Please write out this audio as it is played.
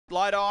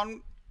light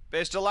on.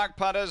 Best of luck,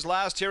 punters.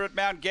 Last here at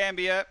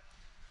Mt-Gambier.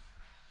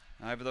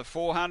 Over the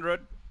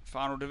 400.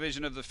 Final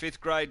division of the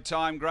 5th grade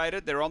time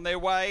graded. They're on their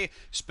way.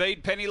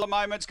 Speed Penny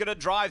Lamoment's going to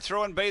drive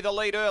through and be the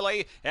lead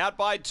early. Out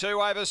by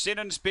 2 over Sin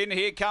and Spin.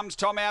 Here comes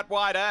Tom out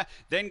wider.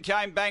 Then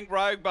came Bank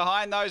Rogue.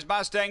 Behind those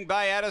Mustang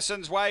Bay,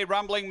 Addison's Way,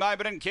 Rumbling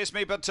Moment and Kiss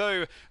Me for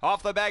 2.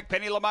 Off the back,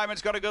 Penny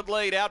Lamoment's got a good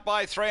lead. Out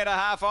by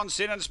 3.5 on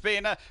Sin and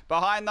Spin.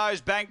 Behind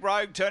those Bank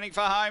Rogue turning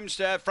for home.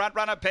 Front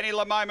runner Penny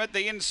Lamoment.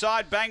 The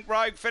inside Bank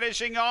Rogue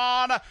finishing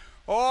on.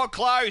 Or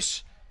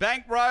close.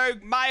 Bank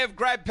Rogue may have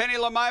grabbed Penny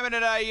Lamoment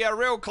in a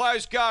real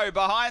close go.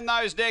 Behind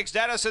those next,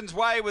 Addison's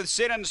Way with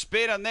Sin and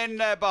Spin. And then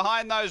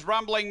behind those,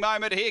 Rumbling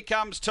Moment. Here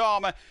comes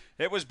Tom.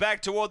 It was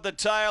back toward the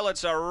tail.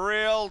 It's a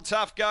real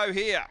tough go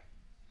here.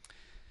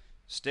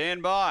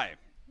 Stand by.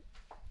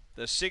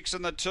 The 6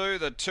 and the 2,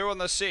 the 2 and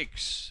the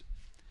 6.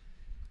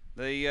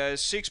 The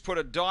 6 put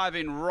a dive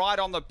in right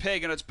on the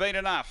peg, and it's been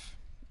enough.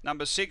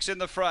 Number 6 in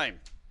the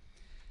frame.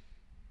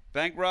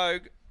 Bank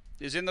Rogue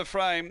is in the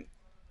frame.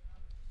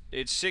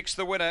 It's 6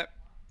 the winner,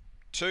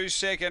 2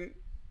 second,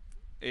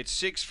 it's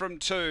 6 from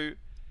 2,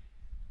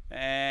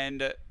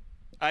 and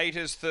 8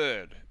 is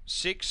third.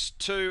 6,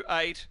 2,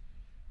 8,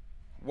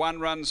 1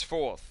 runs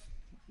fourth.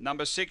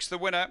 Number 6 the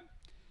winner,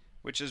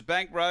 which is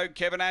Bank Rogue,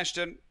 Kevin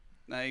Ashton,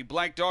 a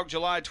Black Dog,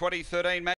 July 2013.